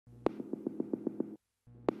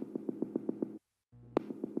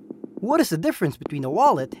What is the difference between a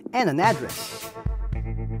wallet and an address?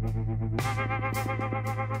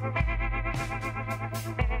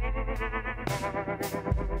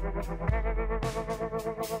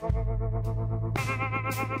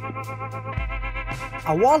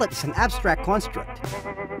 A wallet is an abstract construct,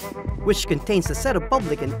 which contains a set of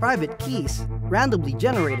public and private keys randomly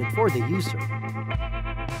generated for the user.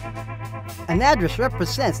 An address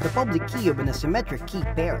represents the public key of an asymmetric key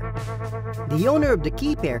pair. The owner of the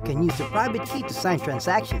key pair can use the private key to sign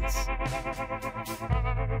transactions.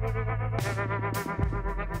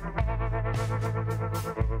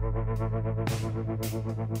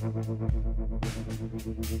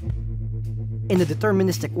 In a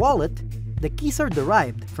deterministic wallet, the keys are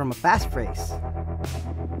derived from a passphrase.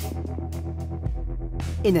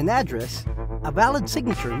 In an address, a valid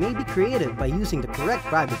signature may be created by using the correct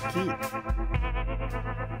private key.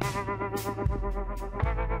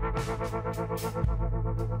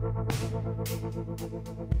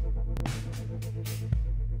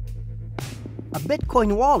 A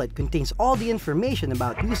Bitcoin wallet contains all the information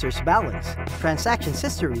about users' balance, transactions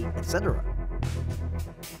history, etc.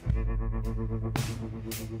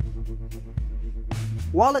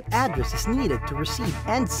 Wallet address is needed to receive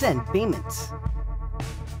and send payments.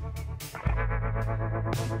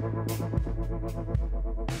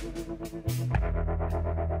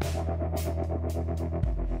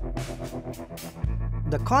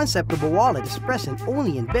 The concept of a wallet is present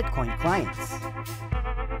only in Bitcoin clients.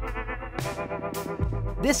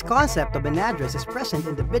 This concept of an address is present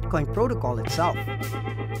in the Bitcoin protocol itself.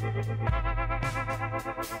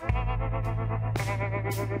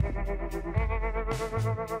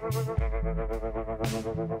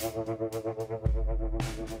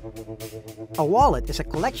 A wallet is a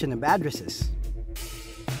collection of addresses.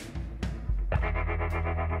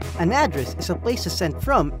 An address is a place to send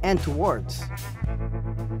from and towards.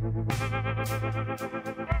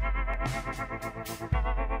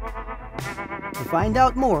 To find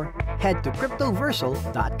out more, head to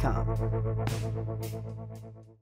Cryptoversal.com.